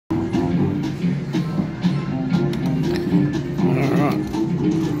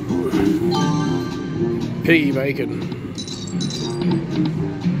Piggy bacon.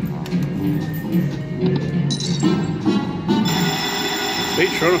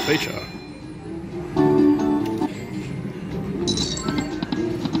 Feature on a feature.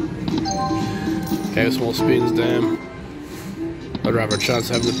 Okay, small spins, damn. I'd rather a chance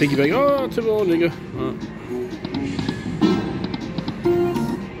of having the piggy bank. Oh, too more, nigga. Oh.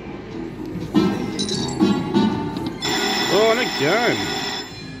 Oh, and again.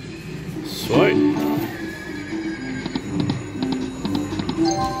 Sweet.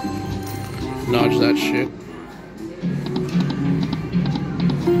 Nudge that shit.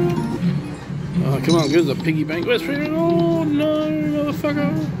 Oh, come on, give us a piggy bank. Where's free? Oh, no,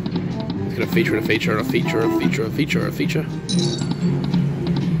 motherfucker. It's gonna feature and a feature and a feature, a feature, a feature, a feature.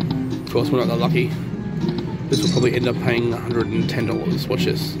 Of course, we're not that lucky. This will probably end up paying $110. Watch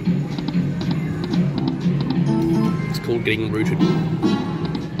this. It's called getting rooted.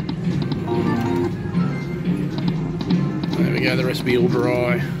 There we go, the recipe all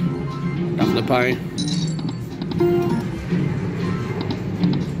dry. Nothing to pay.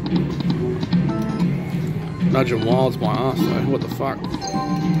 Nudging Wild's my ass though, what the fuck?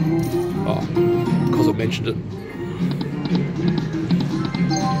 Oh, because I mentioned it.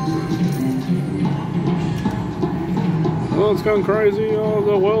 Oh, it's going crazy. Oh,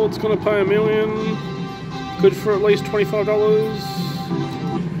 the world's gonna pay $1 million. Good for at least $25.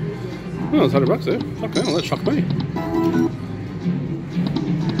 Oh, it's $100 there. Fuck hell, that shocked me.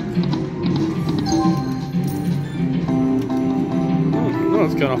 Oh,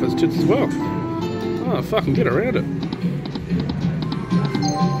 it's going off its tits as well. Oh, fucking get around it.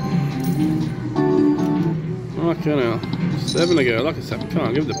 Okay now. 7 to go. Like I said, come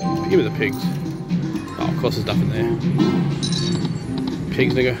on, give me the pigs. Oh, of course there's nothing there.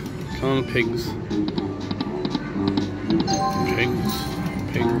 Pigs, nigga. Come on, pigs.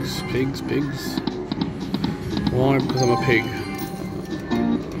 Pigs. Why? Because I'm a pig.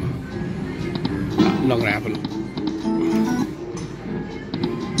 Not gonna happen.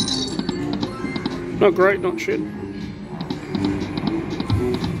 Not great, not shit.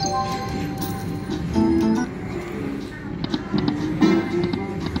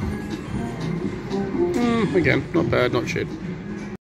 Again, not bad, not shit.